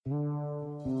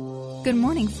Good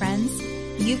morning, friends.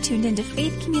 You've tuned into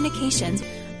Faith Communications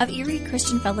of Erie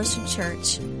Christian Fellowship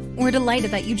Church. We're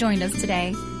delighted that you joined us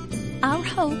today. Our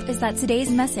hope is that today's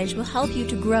message will help you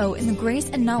to grow in the grace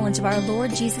and knowledge of our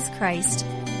Lord Jesus Christ.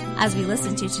 As we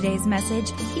listen to today's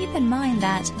message, keep in mind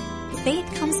that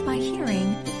faith comes by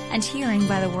hearing, and hearing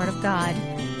by the Word of God.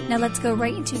 Now let's go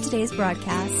right into today's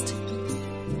broadcast.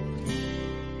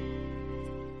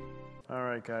 All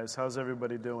right, guys, how's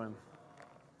everybody doing?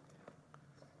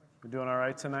 You doing all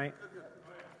right tonight?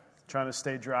 Trying to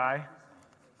stay dry?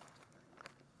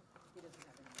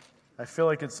 I feel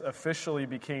like it's officially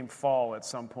became fall at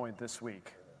some point this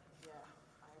week.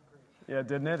 Yeah,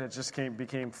 didn't it? It just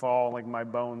became fall, like my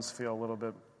bones feel a little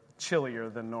bit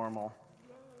chillier than normal.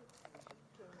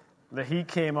 The heat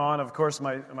came on. Of course,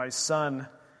 my son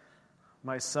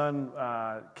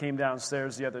came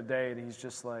downstairs the other day, and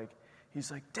he's like,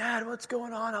 Dad, what's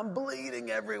going on? I'm bleeding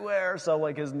everywhere. So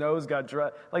like his nose got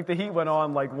dry. Like the heat went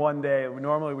on like one day.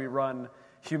 Normally we run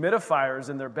humidifiers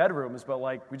in their bedrooms, but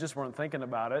like we just weren't thinking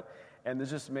about it. And there's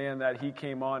just, man, that heat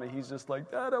came on, and he's just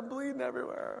like, Dad, I'm bleeding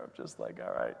everywhere. I'm just like,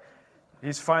 all right.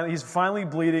 He's finally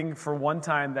bleeding for one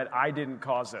time that I didn't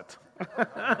cause it.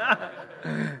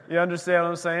 You understand what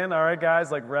I'm saying? All right,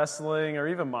 guys, like wrestling or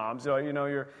even moms,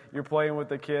 you're playing with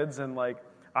the kids, and like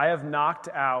I have knocked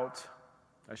out.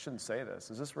 I shouldn't say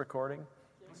this. Is this recording?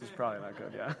 This is probably not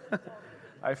good. Yeah.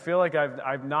 I feel like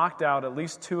I've knocked out at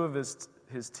least two of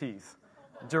his teeth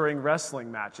during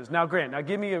wrestling matches. Now, Grant,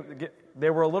 they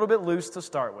were a little bit loose to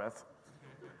start with.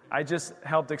 I just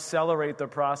helped accelerate the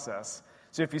process.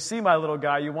 So if you see my little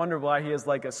guy, you wonder why he has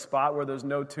like a spot where there's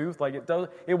no tooth. Like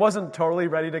it wasn't totally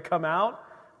ready to come out,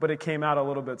 but it came out a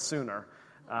little bit sooner.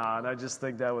 And I just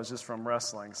think that was just from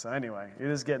wrestling. So anyway, it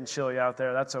is getting chilly out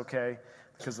there. That's okay,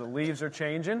 because the leaves are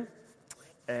changing.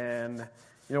 And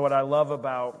you know what I love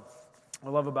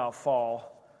about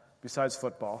fall, besides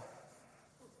football.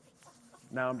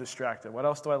 Now I'm distracted. What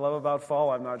else do I love about fall?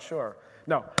 I'm not sure.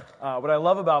 No, what I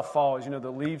love about fall is,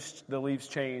 the leaves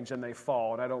change and they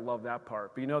fall, and I don't love that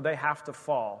part. But they have to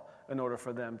fall in order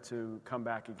for them to come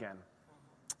back again.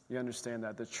 You understand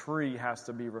that? The tree has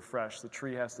to be refreshed. The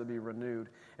tree has to be renewed.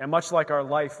 And much like our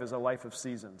life is a life of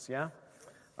seasons, yeah?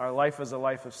 Our life is a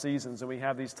life of seasons, and we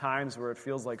have these times where it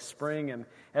feels like spring and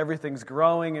everything's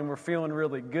growing and we're feeling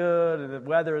really good and the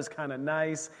weather is kind of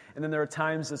nice. And then there are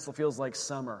times this feels like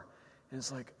summer. And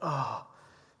it's like, oh,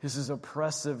 this is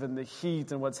oppressive and the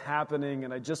heat and what's happening,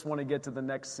 and I just want to get to the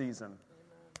next season.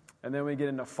 And then we get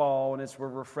into fall and we're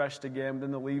refreshed again,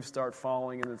 then the leaves start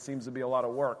falling and it seems to be a lot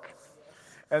of work.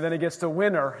 And then it gets to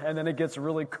winter, and then it gets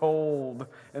really cold.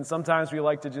 And sometimes we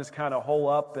like to just kind of hole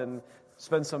up and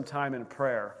spend some time in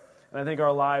prayer. And I think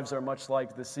our lives are much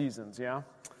like the seasons, yeah?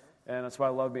 And that's why I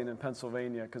love being in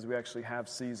Pennsylvania, because we actually have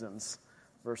seasons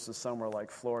versus somewhere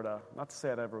like Florida. Not to say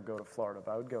I'd ever go to Florida,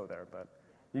 but I would go there, but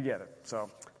you get it.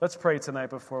 So let's pray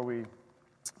tonight before we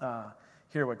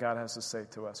hear what God has to say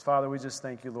to us. Father, we just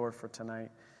thank you, Lord, for tonight.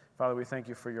 Father, we thank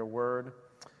you for your word.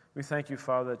 We thank you,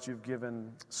 Father, that you've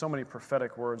given so many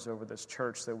prophetic words over this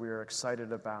church that we are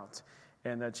excited about,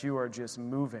 and that you are just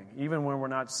moving. Even when we're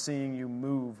not seeing you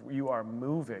move, you are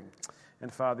moving.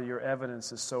 And Father, your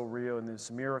evidence is so real in these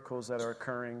miracles that are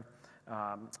occurring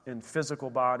in physical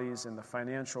bodies, in the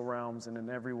financial realms, and in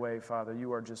every way, Father.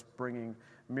 You are just bringing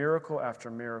miracle after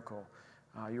miracle.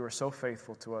 You are so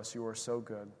faithful to us. You are so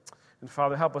good. And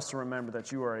Father, help us to remember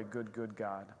that you are a good, good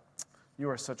God. You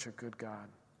are such a good God.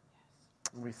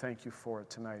 And we thank you for it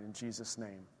tonight in Jesus'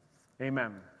 name.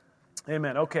 Amen.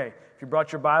 Amen. Okay, if you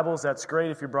brought your Bibles, that's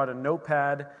great. If you brought a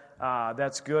notepad,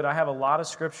 that's good. I have a lot of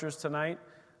scriptures tonight.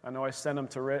 I know I send them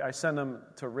to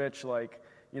Rich like,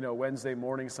 Wednesday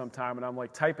morning sometime, and I'm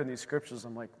like typing these scriptures.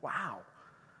 I'm like, wow,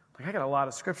 I got a lot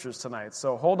of scriptures tonight.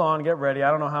 So hold on, get ready.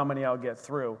 I don't know how many I'll get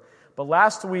through. But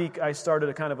last week, I started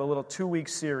a kind of a little 2-week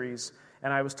series,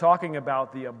 and I was talking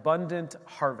about the abundant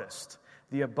harvest.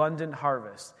 The abundant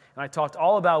harvest. And I talked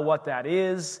all about what that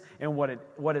is and what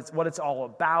it's all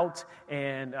about.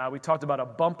 And we talked about a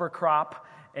bumper crop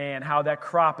and how that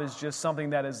crop is just something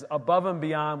that is above and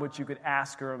beyond what you could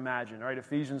ask or imagine, right?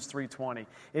 Ephesians 3:20.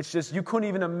 It's just, you couldn't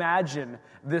even imagine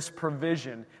this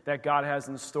provision that God has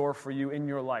in store for you in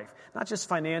your life. Not just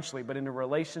financially, but in a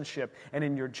relationship and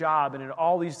in your job and in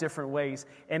all these different ways.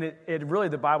 And it really,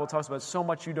 the Bible talks about so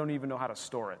much you don't even know how to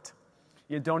store it.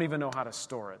 You don't even know how to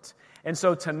store it. And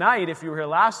so tonight, if you were here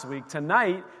last week,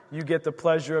 tonight you get the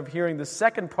pleasure of hearing the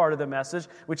second part of the message,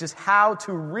 which is how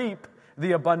to reap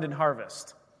the abundant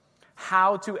harvest.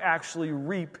 How to actually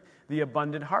reap the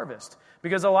abundant harvest.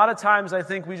 Because a lot of times I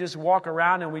think we just walk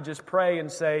around and we just pray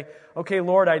and say, okay,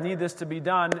 Lord, I need this to be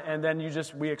done, and then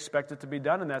we expect it to be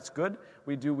done, and that's good.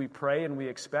 We pray and we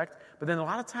expect. But then a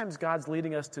lot of times God's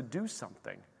leading us to do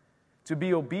something, to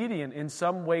be obedient in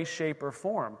some way, shape, or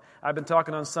form. I've been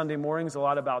talking on Sunday mornings a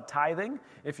lot about tithing.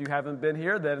 If you haven't been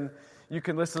here, then you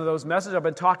can listen to those messages. I've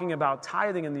been talking about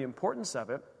tithing and the importance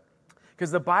of it, because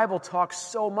the Bible talks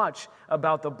so much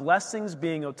about the blessings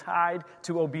being tied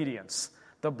to obedience.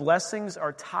 The blessings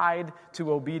are tied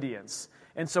to obedience.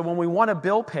 And so when we want a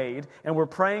bill paid, and we're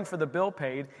praying for the bill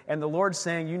paid, and the Lord's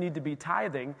saying you need to be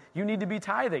tithing, you need to be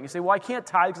tithing. You say, well, I can't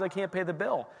tithe because I can't pay the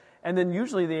bill. And then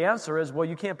usually the answer is, well,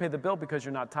 you can't pay the bill because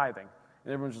you're not tithing.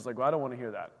 And everyone's just like, well, I don't want to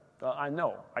hear that. Well, I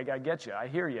know, I get you, I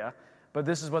hear you. But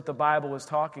this is what the Bible is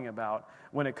talking about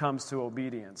when it comes to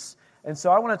obedience. And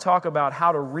so I want to talk about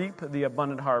how to reap the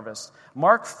abundant harvest.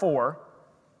 Mark 4,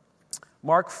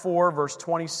 verse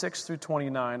 26 through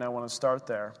 29, I want to start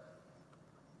there.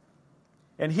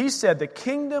 And he said, the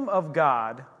kingdom of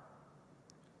God,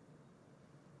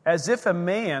 as if a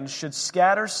man should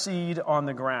scatter seed on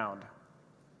the ground.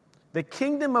 The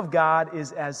kingdom of God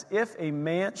is as if a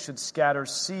man should scatter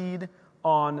seed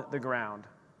on the ground,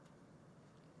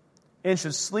 and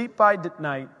should sleep by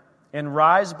night and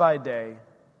rise by day,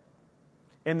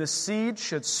 and the seed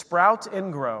should sprout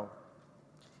and grow.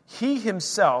 He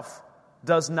himself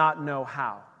does not know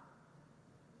how.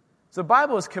 So the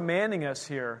Bible is commanding us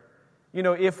here,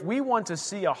 if we want to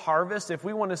see a harvest, if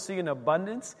we want to see an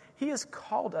abundance, He has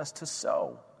called us to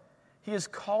sow. He has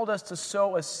called us to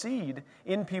sow a seed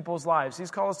in people's lives. He's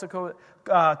called us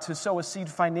to sow a seed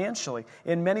financially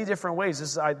in many different ways.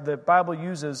 The Bible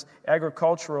uses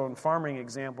agricultural and farming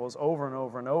examples over and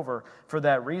over and over for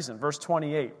that reason. Verse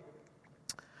 28,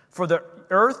 for the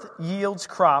earth yields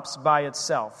crops by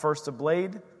itself, first a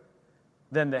blade,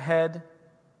 then the head,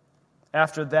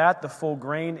 after that the full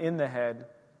grain in the head.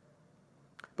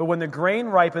 But when the grain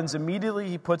ripens, immediately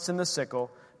he puts in the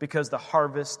sickle, because the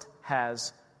harvest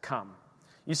has come.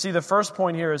 You see, the first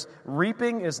point here is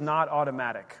reaping is not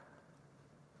automatic.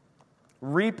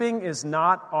 Reaping is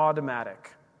not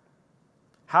automatic.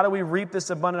 How do we reap this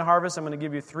abundant harvest? I'm going to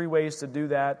give you 3 ways to do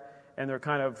that, and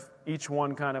they're each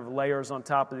one layers on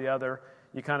top of the other.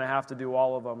 You have to do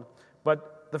all of them.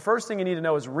 But the first thing you need to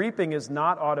know is reaping is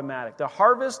not automatic. The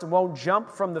harvest won't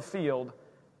jump from the field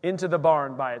into the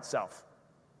barn by itself.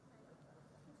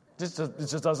 It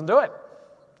just doesn't do it.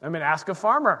 Ask a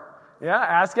farmer. Yeah,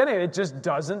 ask anyone. It just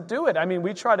doesn't do it.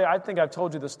 I think I've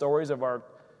told you the stories of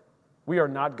we are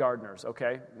not gardeners,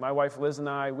 okay? My wife Liz and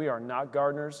I, we are not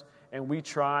gardeners, and we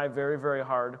try very, very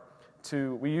hard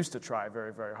we used to try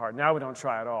very, very hard. Now we don't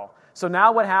try at all. So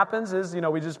now what happens is,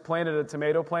 we just planted a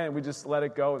tomato plant, and we just let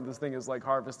it go, and this thing is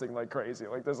harvesting like crazy.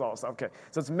 This all stuff. Okay,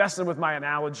 so it's messing with my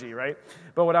analogy, right?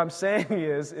 But what I'm saying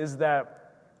is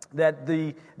that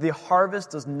the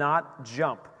harvest does not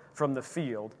jump from the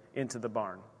field into the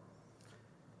barn.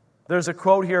 There's a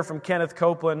quote here from Kenneth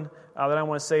Copeland that I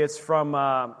want to say. It's from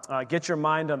Get Your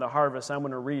Mind on the Harvest. I'm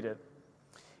going to read it.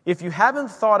 If you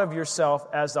haven't thought of yourself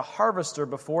as a harvester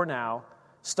before now,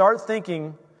 start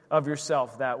thinking of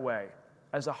yourself that way,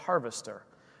 as a harvester.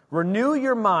 Renew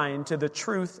your mind to the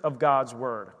truth of God's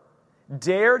word.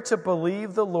 Dare to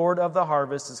believe the Lord of the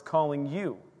harvest is calling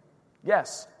you,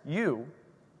 yes, you,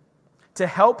 to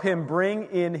help Him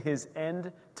bring in His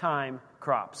end-time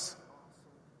crops.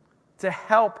 To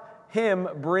help Him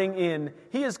bring in.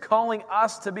 He is calling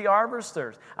us to be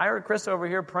harvesters. I heard Chris over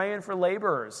here praying for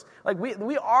laborers.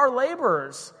 We are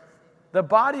laborers. The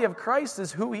body of Christ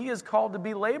is who He is called to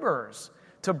be laborers,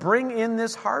 to bring in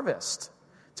this harvest,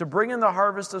 to bring in the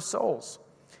harvest of souls.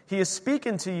 He is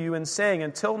speaking to you and saying,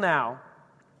 until now,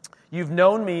 you've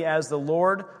known me as the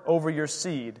Lord over your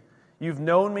seed. You've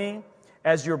known me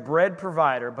as your bread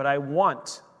provider, but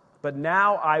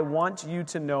now I want you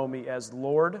to know me as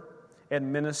Lord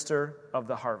and minister of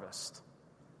the harvest.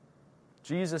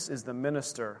 Jesus is the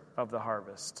minister of the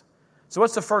harvest. So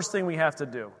what's the first thing we have to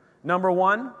do? Number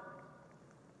 1,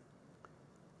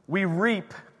 we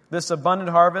reap this abundant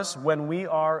harvest when we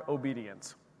are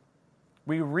obedient.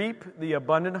 We reap the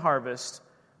abundant harvest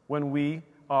when we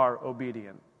are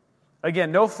obedient.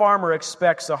 Again, no farmer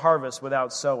expects a harvest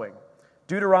without sowing.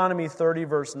 Deuteronomy 30,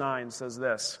 verse 9 says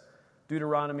this.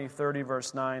 Deuteronomy 30,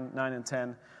 verse 9 and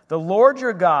 10. The Lord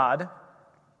your God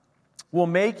will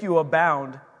make you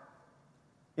abound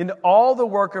in all the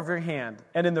work of your hand,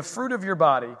 and in the fruit of your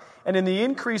body, and in the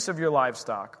increase of your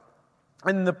livestock,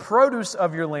 and in the produce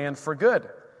of your land for good.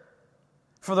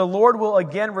 For the Lord will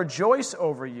again rejoice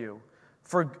over you,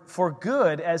 for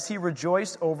good as He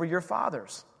rejoiced over your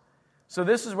fathers. So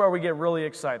this is where we get really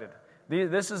excited.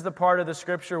 This is the part of the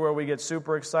scripture where we get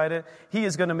super excited. He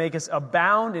is going to make us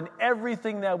abound in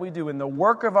everything that we do, in the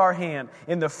work of our hand,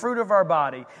 in the fruit of our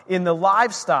body, in the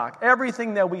livestock,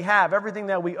 everything that we have, everything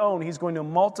that we own. He's going to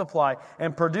multiply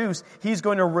and produce. He's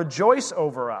going to rejoice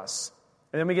over us.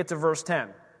 And then we get to verse 10.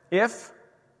 If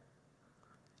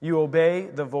you obey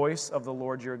the voice of the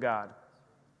Lord your God.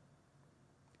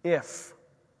 If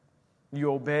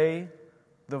you obey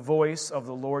the voice of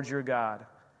the Lord your God,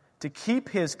 to keep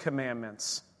His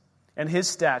commandments and His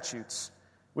statutes,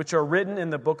 which are written in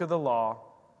the book of the law,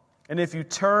 and if you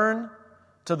turn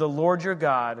to the Lord your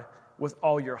God with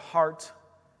all your heart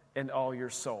and all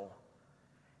your soul.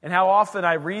 And how often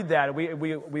I read that,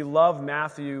 we love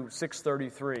Matthew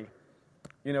 6:33.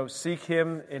 You know, seek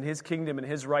Him and His kingdom and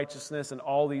His righteousness, and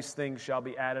all these things shall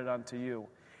be added unto you.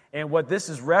 And what this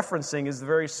is referencing is the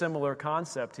very similar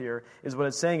concept here, is what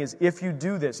it's saying is, if you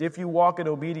do this, if you walk in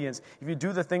obedience, if you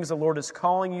do the things the Lord is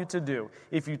calling you to do,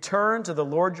 if you turn to the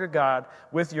Lord your God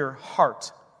with your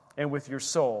heart and with your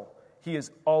soul, He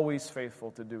is always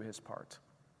faithful to do His part.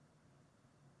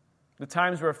 The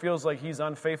times where it feels like He's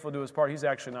unfaithful to His part, He's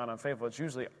actually not unfaithful. It's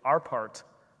usually our part.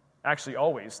 Actually,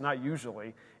 always, not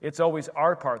usually. It's always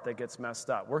our part that gets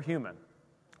messed up. We're human.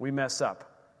 We mess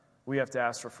up. We have to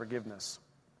ask for forgiveness.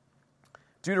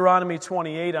 Deuteronomy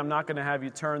 28, I'm not going to have you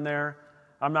turn there.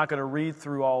 I'm not going to read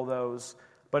through all those.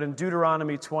 But in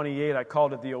Deuteronomy 28, I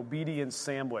called it the obedience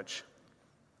sandwich.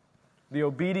 The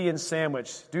obedience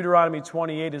sandwich. Deuteronomy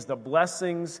 28 is the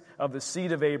blessings of the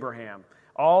seed of Abraham.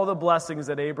 All the blessings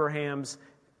that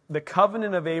the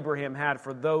covenant of Abraham had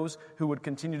for those who would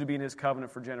continue to be in his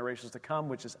covenant for generations to come,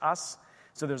 which is us.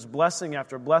 So there's blessing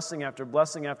after blessing after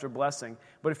blessing after blessing.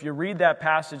 But if you read that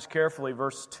passage carefully,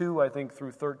 verse 2, I think,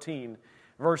 through 13,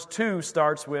 verse 2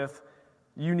 starts with,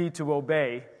 you need to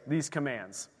obey these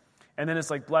commands. And then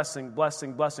it's like blessing,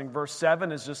 blessing, blessing. Verse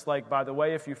 7 is just like, by the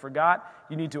way, if you forgot,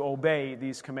 you need to obey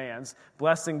these commands.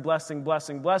 Blessing, blessing,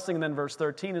 blessing, blessing. And then verse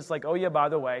 13 is like, oh yeah, by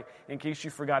the way, in case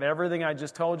you forgot everything I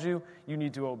just told you, you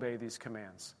need to obey these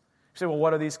commands. You say, well,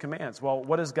 what are these commands? Well,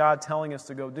 what is God telling us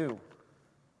to go do?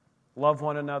 Love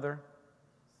one another.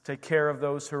 Take care of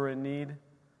those who are in need.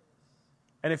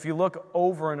 And if you look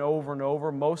over and over and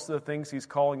over, most of the things He's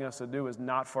calling us to do is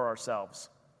not for ourselves.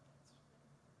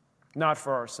 Not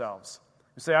for ourselves.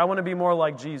 You say, I want to be more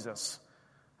like Jesus.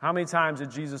 How many times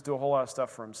did Jesus do a whole lot of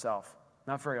stuff for Himself?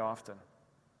 Not very often.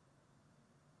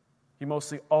 He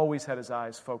mostly always had His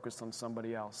eyes focused on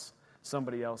somebody else,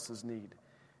 somebody else's need.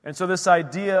 And so this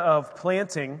idea of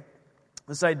planting,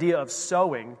 this idea of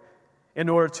sowing in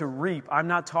order to reap, I'm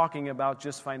not talking about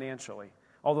just financially,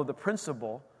 although the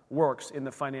principle works in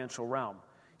the financial realm.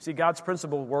 You see, God's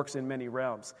principle works in many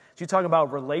realms. So you talk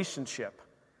about relationship.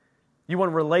 You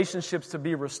want relationships to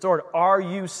be restored. Are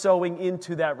you sowing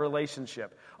into that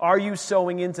relationship? Are you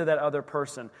sowing into that other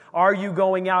person? Are you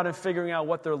going out and figuring out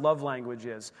what their love language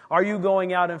is? Are you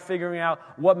going out and figuring out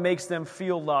what makes them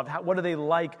feel loved? What do they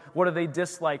like? What do they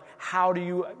dislike? How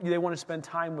do they want to spend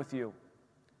time with you?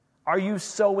 Are you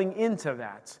sowing into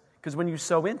that? Because when you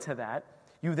sow into that,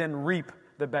 you then reap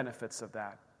the benefits of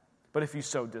that. But if you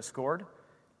sow discord,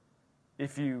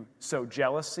 if you sow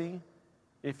jealousy,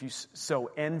 if you sow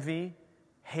envy,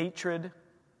 hatred,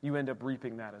 you end up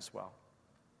reaping that as well.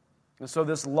 And so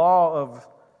this law of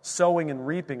sowing and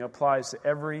reaping applies to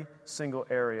every single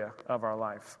area of our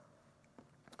life.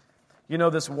 You know,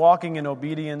 this walking in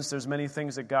obedience, there's many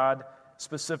things that God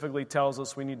specifically tells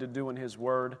us we need to do in His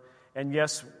Word. And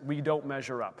yes, we don't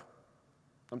measure up.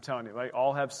 I'm telling you, right?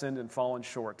 All have sinned and fallen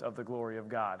short of the glory of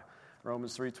God.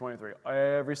 Romans 3:23.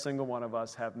 Every single one of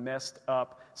us have messed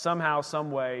up somehow,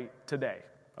 some way today.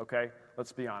 Okay?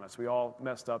 Let's be honest. We all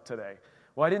messed up today.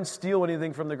 Well, I didn't steal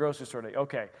anything from the grocery store today.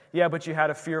 Okay. Yeah, but you had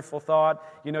a fearful thought.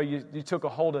 You know, you took a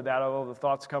hold of that. Oh, the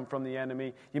thoughts come from the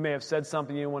enemy. You may have said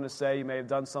something you didn't want to say. You may have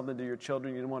done something to your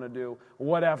children you didn't want to do.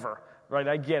 Whatever. Right?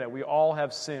 I get it. We all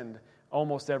have sinned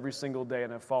almost every single day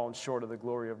and have fallen short of the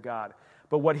glory of God.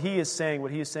 But what He is saying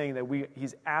that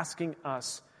He's asking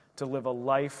us to live a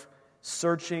life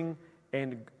searching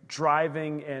and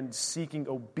driving and seeking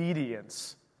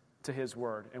obedience to His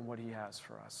Word and what He has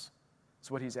for us. It's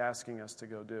what He's asking us to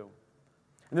go do.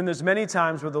 And then there's many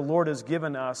times where the Lord has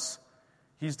given us,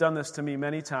 He's done this to me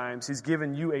many times, He's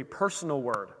given you a personal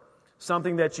word,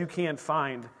 something that you can't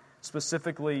find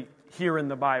specifically here in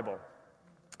the Bible.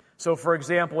 So, for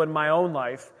example, in my own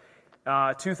life,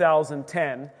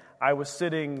 2010, I was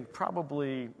sitting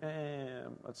probably,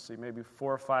 maybe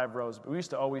 4 or 5 rows. But we used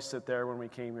to always sit there when we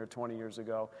came here 20 years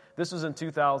ago. This was in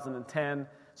 2010.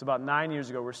 It's about 9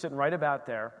 years ago. We're sitting right about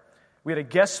there. We had a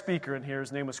guest speaker in here.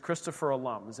 His name was Christopher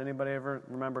Alum. Does anybody ever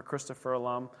remember Christopher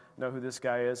Alum? Know who this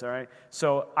guy is, all right?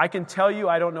 So I can tell you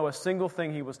I don't know a single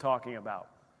thing he was talking about.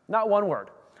 Not one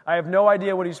word. I have no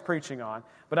idea what he's preaching on.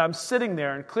 But I'm sitting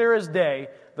there, and clear as day,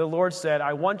 the Lord said,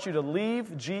 I want you to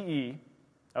leave GE.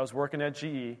 I was working at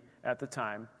GE at the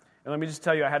time. And let me just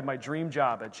tell you, I had my dream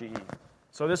job at GE.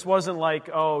 So this wasn't like,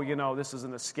 oh, this is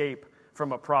an escape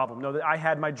from a problem. No, I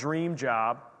had my dream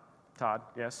job. Todd,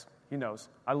 yes? He knows.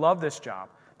 I love this job.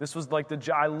 This was like the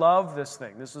job. I love this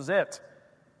thing. This was it.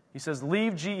 He says,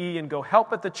 leave GE and go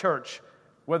help at the church,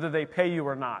 whether they pay you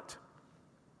or not.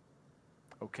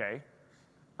 Okay.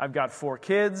 I've got 4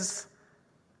 kids.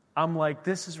 I'm like,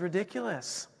 this is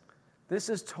ridiculous. This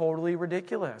is totally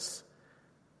ridiculous.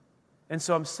 And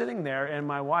so I'm sitting there, and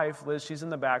my wife, Liz, she's in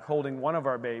the back holding one of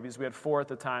our babies. We had 4 at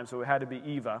the time, so it had to be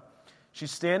Eva.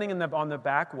 She's standing on the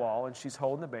back wall, and she's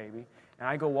holding the baby. And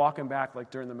I go walking back like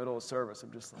during the middle of service.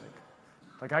 I'm just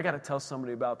like I got to tell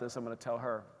somebody about this. I'm going to tell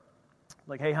her.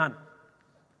 Like, hey, hon.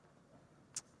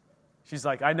 She's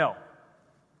like, I know. I'm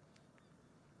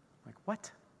like,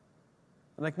 what?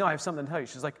 I'm like, no, I have something to tell you.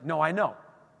 She's like, no, I know.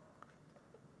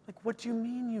 Like, what do you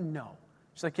mean you know?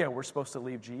 She's like, yeah, we're supposed to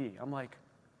leave GE. I'm like,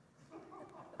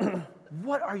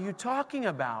 what are you talking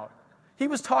about? He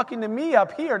was talking to me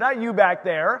up here, not you back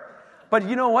there. But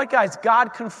you know what, guys?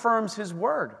 God confirms His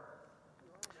word.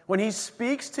 When He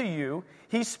speaks to you,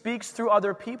 He speaks through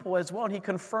other people as well, and He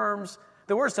confirms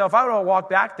the word. So if I would have walked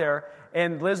back there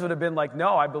and Liz would have been like,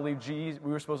 no, I believe GE,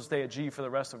 we were supposed to stay at GE for the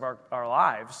rest of our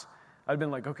lives, I'd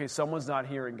been like, okay, someone's not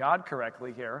hearing God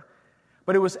correctly here.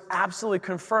 But it was absolutely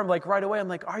confirmed, like right away. I'm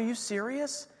like, are you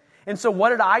serious? And so what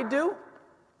did I do?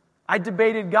 I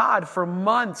debated God for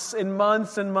months and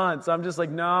months and months. I'm just like,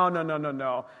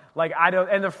 no. Like, I don't.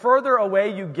 And the further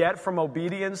away you get from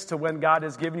obedience to when God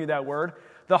has given you that word,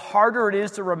 the harder it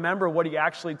is to remember what He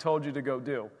actually told you to go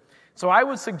do. So I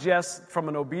would suggest, from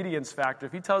an obedience factor,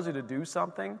 if He tells you to do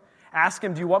something, ask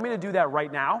Him, do you want me to do that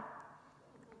right now?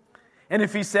 And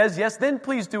if He says yes, then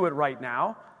please do it right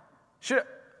now. I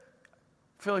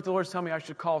feel like the Lord's telling me I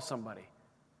should call somebody.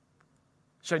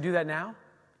 Should I do that now?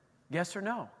 Yes or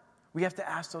no? We have to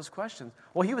ask those questions.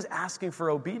 Well, He was asking for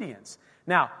obedience.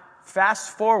 Now,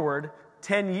 fast forward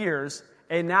 10 years,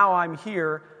 and now I'm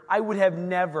here. I would have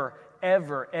never,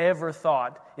 ever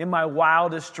thought in my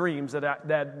wildest dreams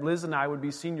that Liz and I would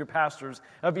be senior pastors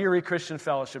of Erie Christian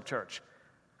Fellowship Church.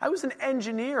 I was an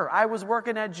engineer. I was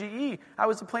working at GE. I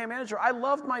was a plant manager. I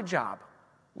loved my job.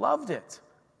 Loved it.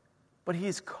 But He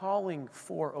is calling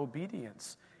for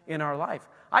obedience in our life.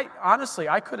 Honestly,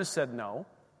 I could have said no.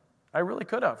 I really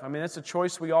could have. I mean, it's a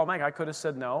choice we all make. I could have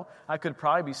said no. I could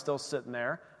probably be still sitting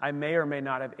there. I may or may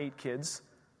not have 8 kids.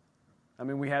 I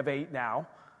mean, we have 8 now.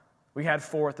 We had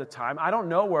 4 at the time. I don't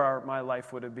know where my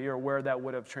life would be or where that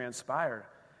would have transpired.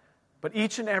 But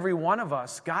each and every one of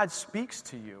us, God speaks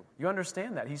to you. You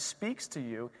understand that? He speaks to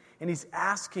you, and He's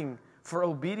asking for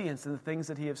obedience in the things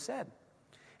that He has said.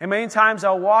 And many times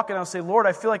I'll walk and I'll say, Lord,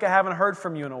 I feel like I haven't heard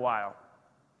from you in a while.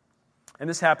 And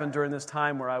this happened during this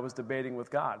time where I was debating with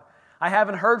God. I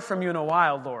haven't heard from you in a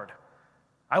while, Lord.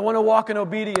 I want to walk in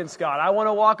obedience, God. I want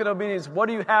to walk in obedience. What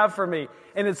do you have for me?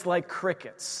 And it's like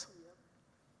crickets.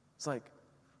 It's like,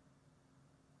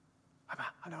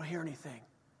 I don't hear anything.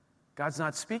 God's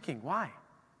not speaking. Why?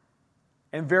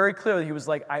 And very clearly he was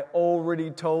like, I already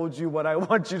told you what I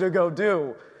want you to go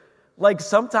do. Like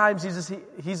sometimes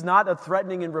he's not a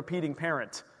threatening and repeating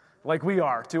parent like we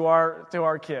are to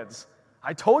our kids.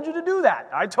 I told you to do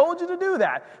that. I told you to do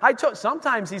that.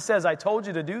 Sometimes he says, I told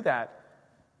you to do that.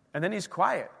 And then he's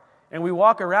quiet. And we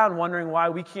walk around wondering why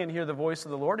we can't hear the voice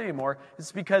of the Lord anymore.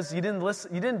 It's because you didn't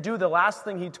listen. You didn't do the last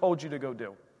thing He told you to go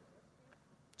do.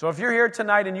 So if you're here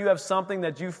tonight and you have something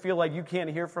that you feel like you can't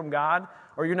hear from God,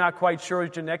 or you're not quite sure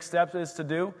what your next step is to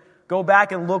do, go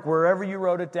back and look wherever you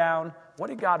wrote it down.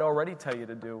 What did God already tell you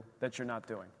to do that you're not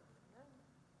doing?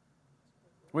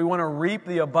 We want to reap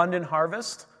the abundant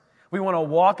harvest. We want to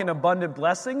walk in abundant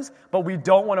blessings, but we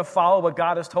don't want to follow what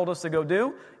God has told us to go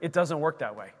do. It doesn't work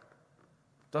that way.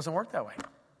 It doesn't work that way. It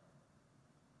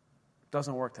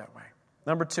doesn't work that way.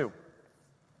 Number two,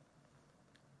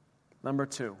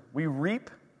 we reap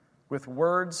with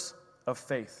words of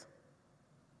faith.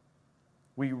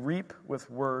 We reap with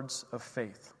words of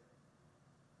faith.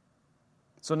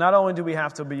 So not only do we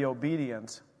have to be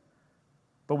obedient,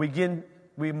 but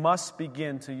we must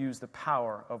begin to use the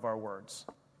power of our words.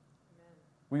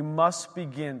 We must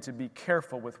begin to be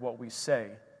careful with what we say.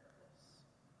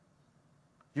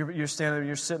 You're sitting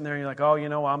there and you're like, oh,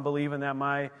 I'm believing that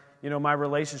my my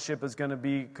relationship is going to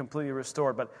be completely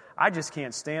restored. But I just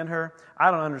can't stand her. I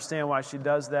don't understand why she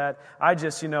does that.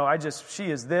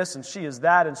 She is this and she is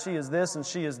that and she is this and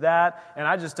she is that. And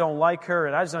I just don't like her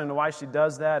and I just don't know why she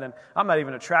does that. And I'm not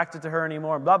even attracted to her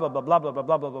anymore. Blah, blah, blah, blah, blah, blah,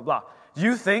 blah, blah, blah, blah.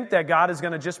 You think that God is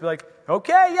going to just be like,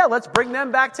 okay, yeah, let's bring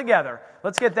them back together.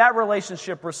 Let's get that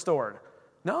relationship restored.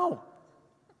 No.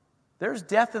 There's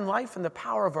death and life in the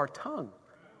power of our tongue,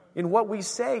 in what we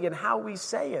say and how we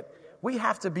say it. We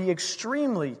have to be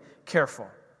extremely careful.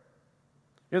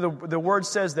 The word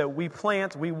says that we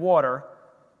plant, we water,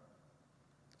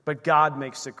 but God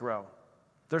makes it grow.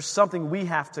 There's something we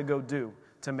have to go do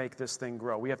to make this thing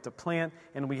grow. We have to plant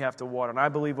and we have to water. And I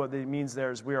believe what it means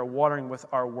there is we are watering with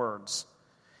our words.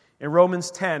 In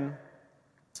Romans 10,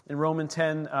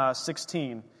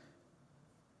 16, it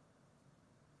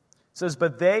says,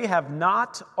 "But they have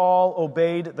not all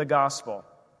obeyed the gospel.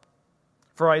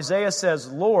 For Isaiah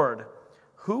says, 'Lord,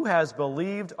 who has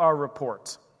believed our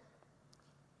report?'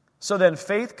 So then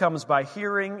faith comes by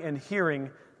hearing, and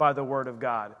hearing by the word of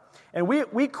God." And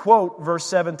we quote verse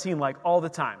 17 like all the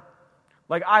time.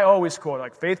 Like I always quote,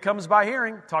 like faith comes by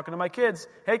hearing, talking to my kids.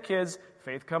 Hey kids,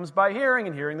 faith comes by hearing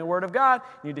and hearing the word of God.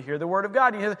 You need to hear the word of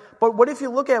God. But what if you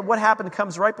look at what happened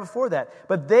comes right before that?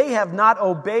 But they have not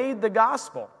obeyed the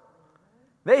gospel.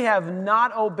 They have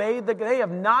not obeyed, they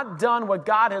have not done what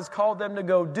God has called them to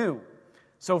go do.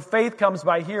 So faith comes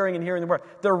by hearing and hearing the word.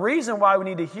 The reason why we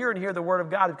need to hear and hear the word of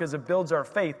God is because it builds our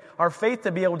faith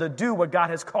to be able to do what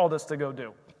God has called us to go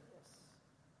do.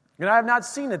 And I have not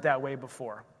seen it that way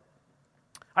before.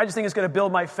 I just think it's going to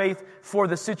build my faith for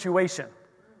the situation.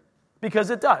 Because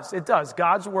it does. It does.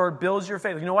 God's word builds your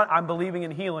faith. You know what? I'm believing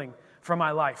in healing for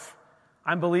my life.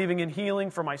 I'm believing in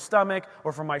healing for my stomach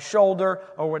or for my shoulder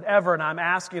or whatever, and I'm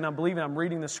asking, I'm believing, I'm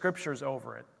reading the scriptures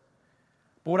over it.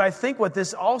 But what I think what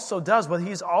this also does, what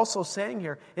he's also saying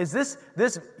here, is this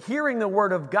hearing the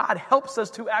word of God helps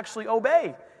us to actually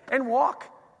obey and walk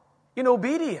in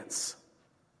obedience.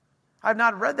 I've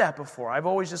not read that before. I've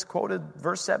always just quoted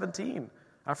verse 17.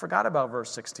 I forgot about verse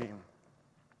 16.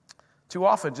 Too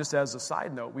often, just as a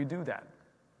side note, we do that.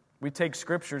 We take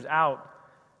scriptures out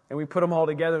and we put them all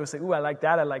together and we say, ooh, I like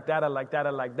that, I like that, I like that,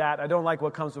 I like that. I don't like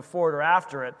what comes before it or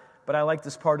after it, but I like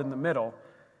this part in the middle.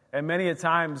 And many a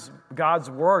times, God's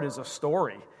word is a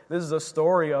story. This is a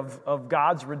story of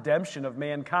God's redemption of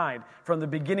mankind from the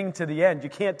beginning to the end. You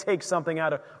can't take something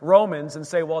out of Romans and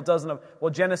say, well, it doesn't.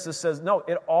 Well, Genesis says, no,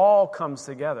 it all comes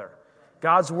together.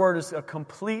 God's word is a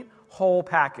complete whole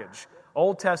package.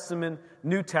 Old Testament,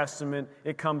 New Testament,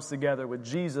 it comes together with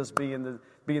Jesus being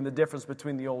the difference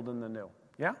between the old and the new.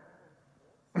 Yeah?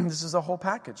 This is a whole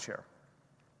package here.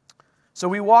 So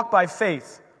we walk by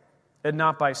faith and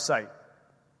not by sight.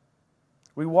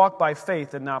 We walk by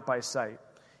faith and not by sight.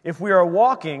 If we are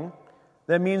walking,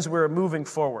 that means we're moving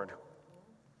forward.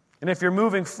 And if you're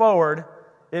moving forward,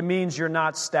 it means you're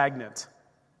not stagnant.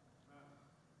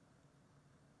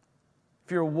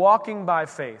 If you're walking by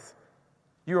faith,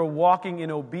 you are walking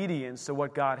in obedience to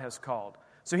what God has called.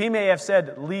 So he may have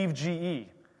said, leave GE.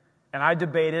 And I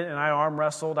debated and I arm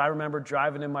wrestled. I remember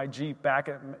driving in my Jeep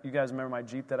you guys remember my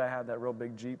Jeep that I had, that real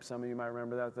big Jeep? Some of you might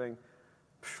remember that thing.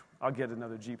 I'll get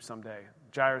another Jeep someday.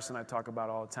 Jairus and I talk about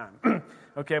it all the time.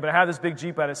 Okay, but I have this big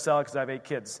Jeep I had to sell because I have 8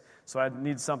 kids. So I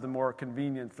need something more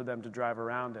convenient for them to drive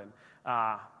around in.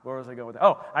 Where was I going with that?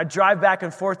 Oh, I drive back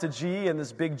and forth to GE in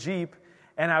this big Jeep,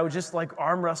 and I would just like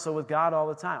arm wrestle with God all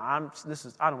the time.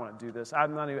 I don't want to do this. I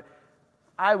don't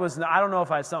know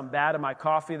if I had something bad in my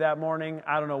coffee that morning.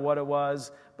 I don't know what it was.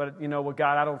 But you know what,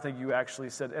 God, I don't think you actually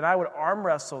said. And I would arm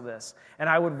wrestle this. And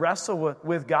I would wrestle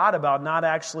with God about not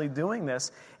actually doing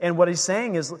this. And what he's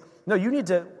saying is, no, you need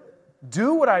to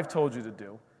do what I've told you to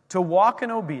do, to walk in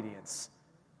obedience,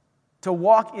 to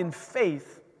walk in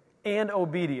faith and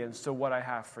obedience to what I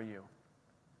have for you.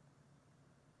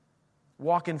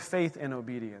 Walk in faith and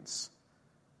obedience.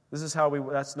 This is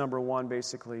that's number 1,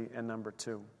 basically, and number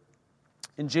 2.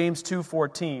 In James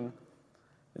 2:14,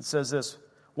 it says this,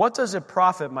 "What does it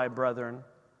profit, my brethren,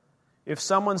 if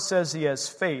someone says he has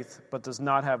faith but does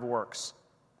not have works?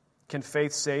 Can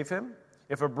faith save him?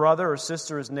 If a brother or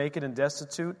sister is naked and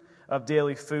destitute of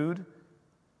daily food,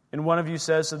 and one of you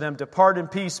says to them, 'Depart in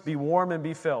peace, be warm and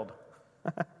be filled,'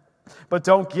 but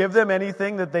don't give them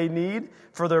anything that they need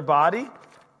for their body,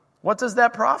 what does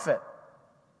that profit?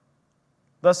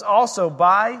 Thus also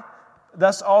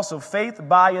faith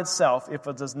by itself, if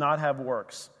it does not have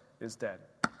works, is dead."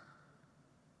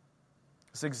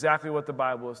 It's exactly what the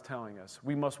Bible is telling us.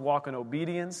 We must walk in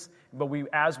obedience, but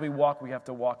as we walk, we have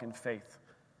to walk in faith.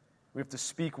 We have to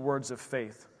speak words of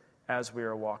faith as we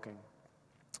are walking.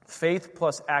 Faith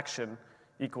plus action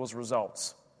equals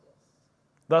results.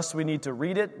 Thus, we need to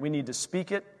read it. We need to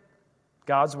speak it.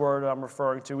 God's word I'm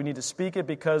referring to. We need to speak it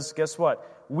because, guess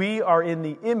what? We are in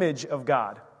the image of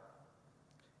God.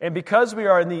 And because we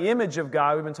are in the image of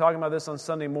God, we've been talking about this on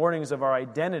Sunday mornings of our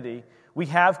identity, we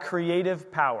have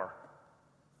creative power.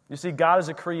 You see, God is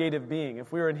a creative being.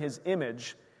 If we are in His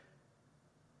image,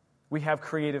 we have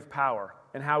creative power.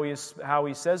 And how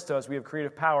He says to us, we have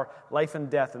creative power, life and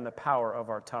death in the power of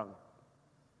our tongue.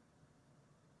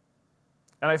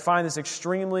 And I find this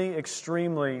extremely,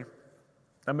 extremely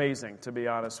amazing, to be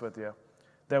honest with you,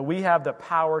 that we have the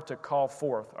power to call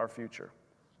forth our future.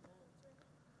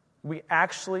 We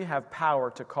actually have power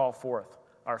to call forth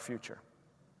our future.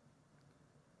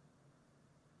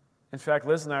 In fact,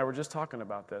 Liz and I were just talking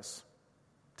about this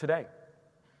today.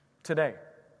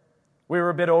 We were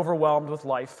a bit overwhelmed with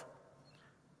life,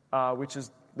 which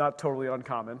is not totally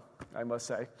uncommon, I must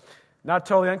say. Not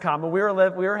totally uncommon.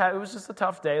 It was just a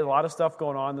tough day. A lot of stuff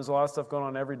going on. There's a lot of stuff going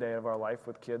on every day of our life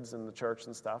with kids and the church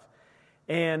and stuff.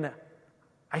 And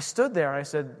I stood there and I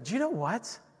said, do you know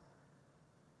what?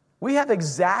 We have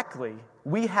exactly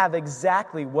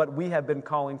what we have been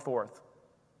calling forth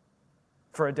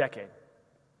for a decade.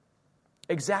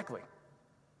 Exactly.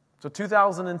 So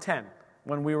 2010,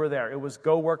 when we were there, it was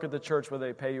go work at the church whether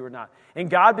they pay you or not. And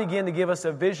God began to give us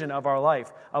a vision of our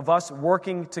life, of us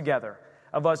working together,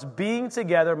 of us being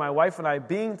together, my wife and I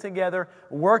being together,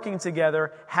 working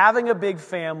together, having a big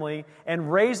family,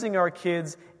 and raising our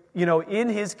kids, in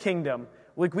His kingdom.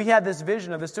 Like we had this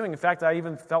vision of this doing. In fact, I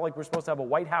even felt like we're supposed to have a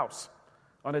White House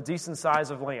on a decent size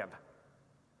of land.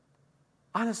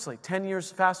 Honestly,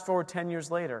 fast forward 10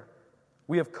 years later,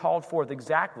 we have called forth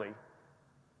exactly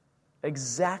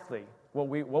what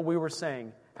we were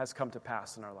saying has come to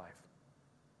pass in our life.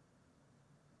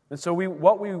 And so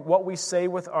what we say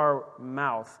with our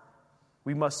mouth,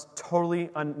 we must totally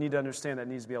need to understand that it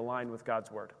needs to be aligned with God's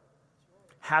word.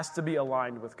 Has to be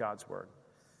aligned with God's word.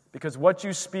 Because what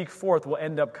you speak forth will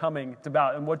end up coming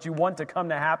about. And what you want to come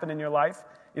to happen in your life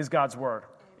is God's word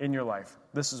in your life.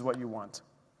 This is what you want.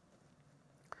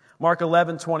 Mark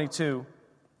 11:22.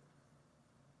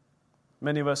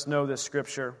 Many of us know this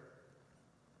scripture.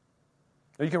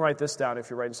 You can write this down if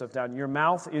you're writing stuff down. Your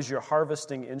mouth is your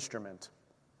harvesting instrument.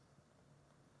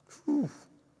 Whew.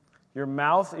 Your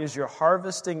mouth is your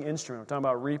harvesting instrument. We're talking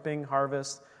about reaping,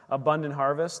 harvest, abundant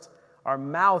harvest. Our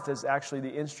mouth is actually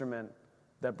the instrument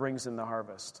that brings in the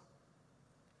harvest.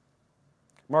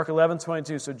 Mark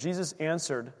 11:22. So Jesus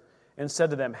answered and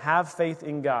said to them, have faith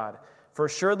in God. For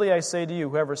assuredly I say to you,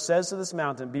 whoever says to this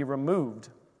mountain, be removed,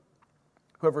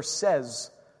 whoever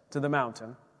says to the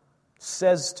mountain,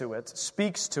 says to it,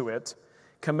 speaks to it,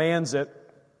 commands it,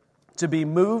 to be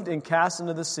moved and cast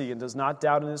into the sea, and does not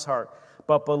doubt in his heart,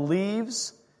 but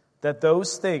believes that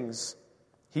those things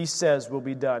he says will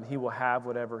be done, he will have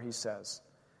whatever he says.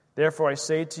 Therefore I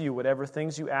say to you, whatever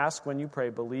things you ask when you pray,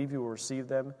 believe you will receive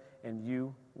them, and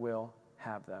you will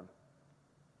have them.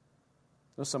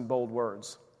 Those are some bold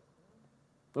words.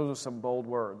 Those are some bold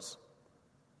words.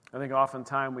 I think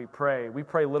oftentimes we pray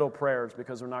little prayers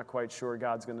because we're not quite sure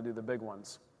God's going to do the big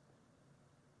ones.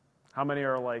 How many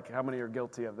are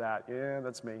guilty of that? Yeah,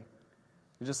 that's me.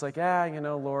 You're just like,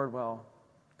 Lord, well,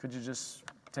 could you just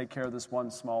take care of this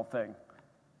one small thing?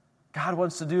 God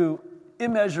wants to do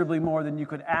immeasurably more than you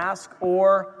could ask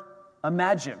or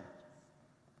imagine.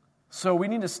 So we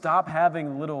need to stop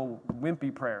having little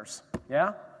wimpy prayers,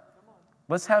 yeah?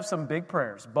 Let's have some big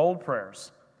prayers, bold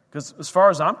prayers. Because as far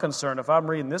as I'm concerned, if I'm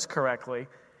reading this correctly,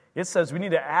 it says we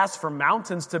need to ask for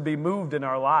mountains to be moved in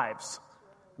our lives.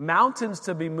 Mountains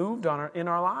to be moved in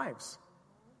our lives.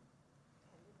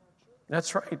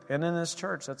 That's right. And in this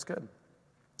church, that's good.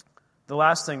 The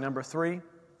last thing, number 3.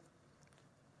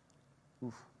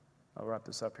 I'll wrap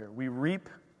this up here. We reap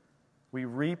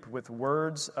with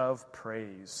words of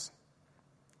praise.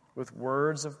 With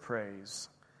words of praise.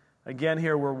 Again,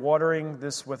 here we're watering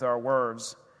this with our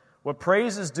words. What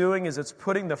praise is doing is it's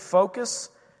putting the focus,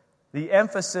 the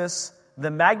emphasis, the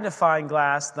magnifying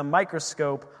glass, the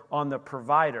microscope on the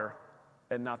provider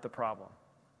and not the problem.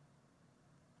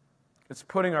 It's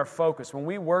putting our focus. When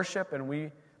we worship and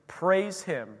we praise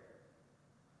Him,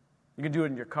 you can do it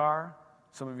in your car.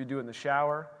 Some of you do it in the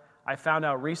shower. I found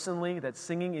out recently that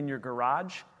singing in your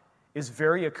garage is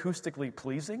very acoustically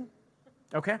pleasing.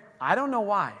 Okay? I don't know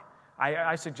why.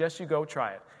 I suggest you go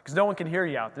try it. Because no one can hear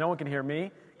you out there. No one can hear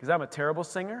me because I'm a terrible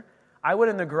singer. I went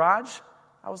in the garage.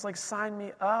 I was like, sign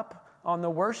me up on the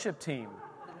worship team.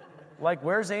 Like,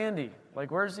 where's Andy? Like,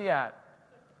 where's he at?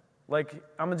 Like,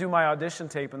 I'm going to do my audition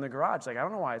tape in the garage. Like, I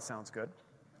don't know why it sounds good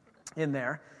in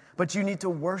there. But you need to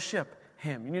worship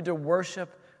Him. You need to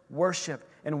worship,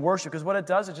 and worship. Because what it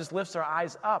does, it just lifts our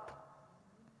eyes up.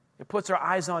 It puts our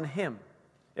eyes on Him.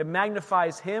 It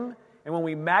magnifies Him, and when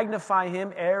we magnify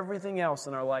Him, everything else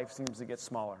in our life seems to get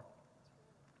smaller.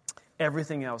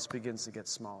 Everything else begins to get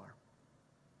smaller.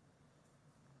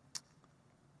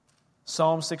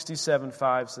 Psalm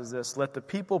 67:5 says this, "Let the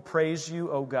people praise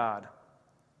you, O God.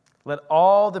 Let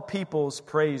all the peoples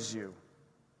praise you.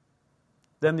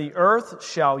 Then the earth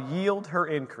shall yield her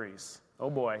increase." Oh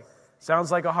boy,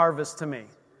 sounds like a harvest to me.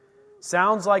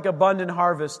 Sounds like abundant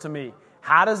harvest to me.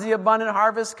 How does the abundant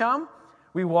harvest come?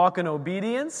 We walk in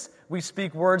obedience, we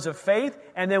speak words of faith,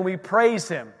 and then we praise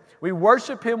Him. We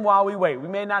worship Him while we wait. We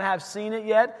may not have seen it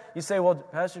yet. You say, well,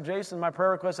 Pastor Jason, my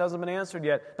prayer request hasn't been answered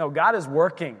yet. No, God is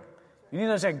working. You need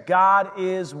to understand, God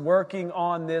is working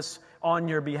on this on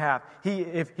your behalf.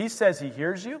 If He says He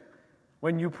hears you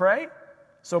when you pray,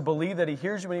 so believe that He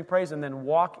hears you when He prays and then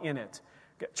walk in it.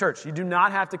 Church, you do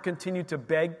not have to continue to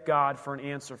beg God for an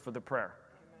answer for the prayer.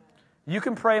 You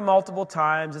can pray multiple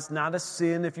times. It's not a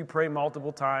sin if you pray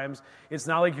multiple times. It's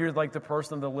not like you're like the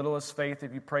person of the littlest faith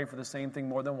if you pray for the same thing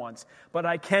more than once. But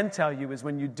I can tell you is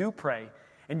when you do pray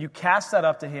and you cast that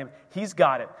up to Him, He's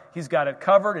got it. He's got it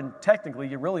covered, and technically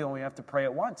you really only have to pray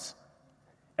it once.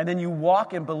 And then you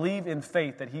walk and believe in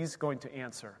faith that He's going to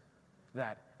answer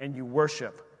that, and you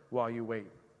worship while you wait.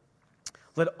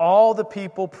 Let all the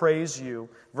people praise you.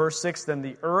 Verse 6, then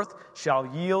the earth shall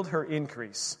yield her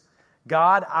increase.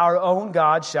 God, our own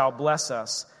God, shall bless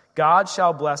us. God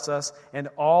shall bless us, and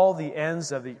all the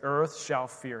ends of the earth shall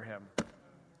fear Him.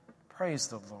 Praise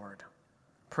the Lord.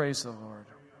 Praise the Lord.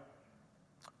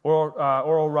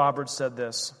 Oral Roberts said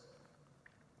this,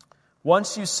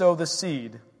 once you sow the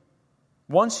seed,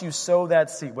 once you sow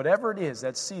that seed, whatever it is,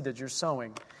 that seed that you're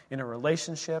sowing in a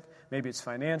relationship, maybe it's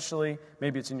financially,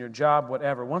 maybe it's in your job,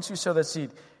 whatever. Once you sow that seed,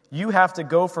 you have to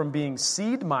go from being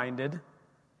seed-minded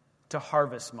to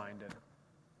harvest-minded.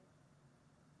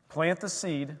 Plant the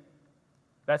seed,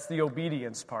 that's the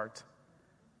obedience part,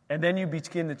 and then you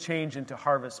begin to change into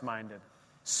harvest-minded.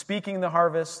 Speaking the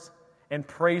harvest and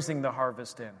praising the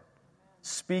harvest in.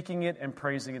 Speaking it and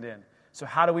praising it in. So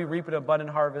how do we reap an abundant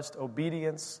harvest?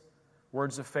 Obedience,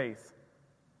 words of faith,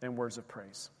 and words of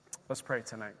praise. Let's pray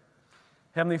tonight.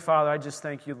 Heavenly Father, I just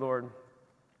thank you, Lord,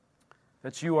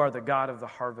 that you are the God of the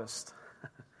harvest.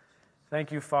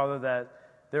 Thank you, Father, that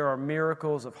there are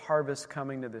miracles of harvest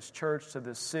coming to this church, to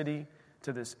this city,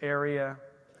 to this area.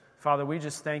 Father, we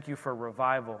just thank you for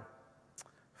revival.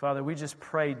 Father, we just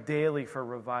pray daily for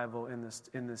revival in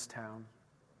this town.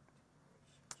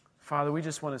 Father, we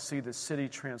just want to see the city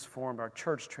transformed, our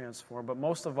church transformed, but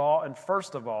most of all, and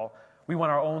first of all, we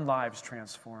want our own lives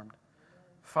transformed.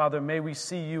 Father, may we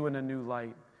see you in a new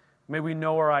light. May we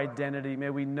know our identity.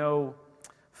 May we know,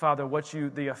 Father,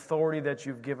 the authority that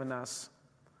you've given us.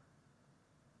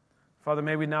 Father,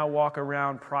 may we not walk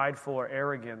around prideful or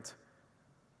arrogant,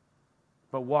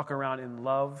 but walk around in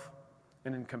love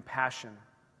and in compassion.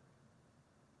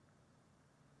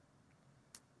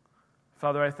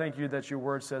 Father, I thank you that your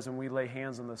word says when we lay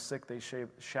hands on the sick, they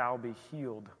shall be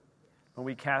healed. When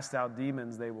we cast out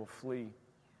demons, they will flee.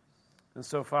 And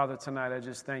so, Father, tonight I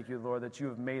just thank you, Lord, that you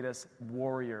have made us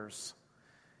warriors.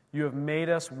 You have made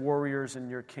us warriors in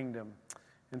your kingdom.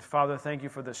 And Father, thank you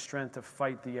for the strength to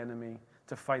fight the enemy,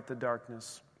 to fight the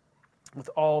darkness, with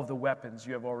all of the weapons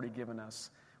you have already given us,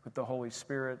 with the Holy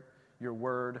Spirit, your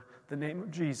word, the name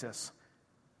of Jesus.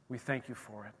 We thank you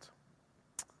for it.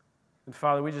 And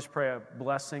Father, we just pray a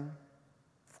blessing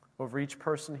over each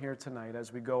person here tonight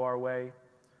as we go our way.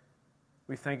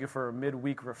 We thank you for a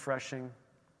midweek refreshing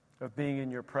of being in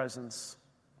your presence,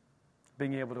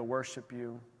 being able to worship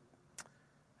you.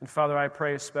 And Father, I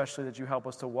pray especially that you help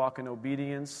us to walk in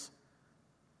obedience,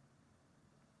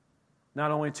 not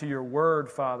only to your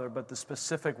word, Father, but the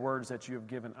specific words that you have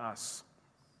given us.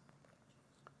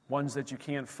 Ones that you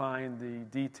can't find the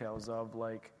details of,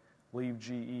 like leave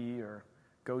GE or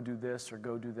go do this or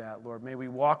go do that, Lord. May we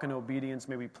walk in obedience.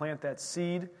 May we plant that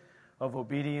seed of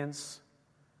obedience.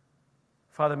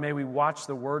 Father, may we watch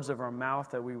the words of our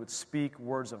mouth, that we would speak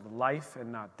words of life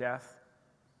and not death,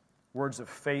 words of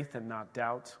faith and not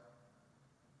doubt.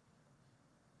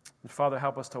 And Father,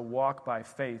 help us to walk by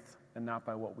faith and not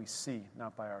by what we see,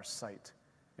 not by our sight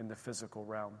in the physical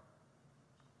realm.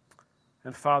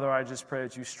 And Father, I just pray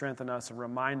that you strengthen us and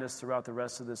remind us throughout the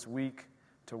rest of this week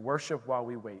to worship while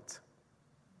we wait,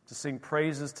 to sing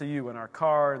praises to you in our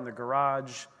car, in the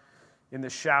garage, in the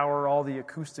shower, all the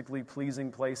acoustically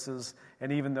pleasing places,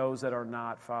 and even those that are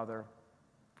not, Father.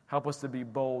 Help us to be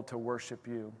bold to worship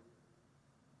you.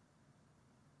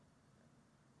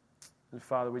 And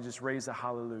Father, we just raise a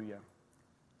hallelujah.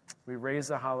 We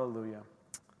raise a hallelujah.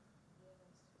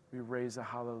 We raise a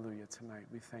hallelujah tonight.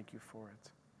 We thank you for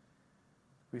it.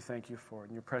 We thank you for it.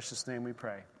 In your precious name we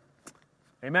pray.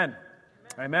 Amen.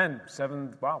 Amen.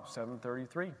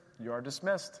 7:33. You are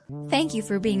dismissed. Thank you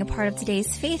for being a part of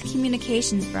today's Faith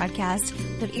Communications broadcast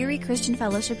of Erie Christian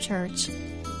Fellowship Church.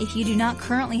 If you do not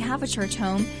currently have a church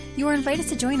home, you are invited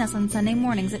to join us on Sunday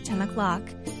mornings at 10 o'clock.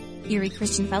 Erie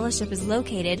Christian Fellowship is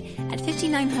located at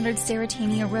 5900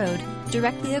 Saratania Road,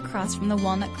 directly across from the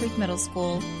Walnut Creek Middle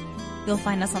School. You'll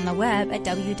find us on the web at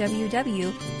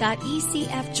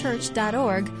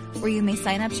www.ecfchurch.org, where you may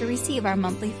sign up to receive our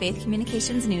monthly Faith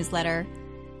Communications newsletter.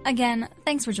 Again,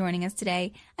 thanks for joining us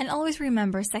today, and always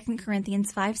remember 2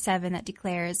 Corinthians 5:7 that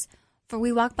declares, "For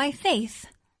we walk by faith,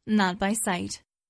 not by sight."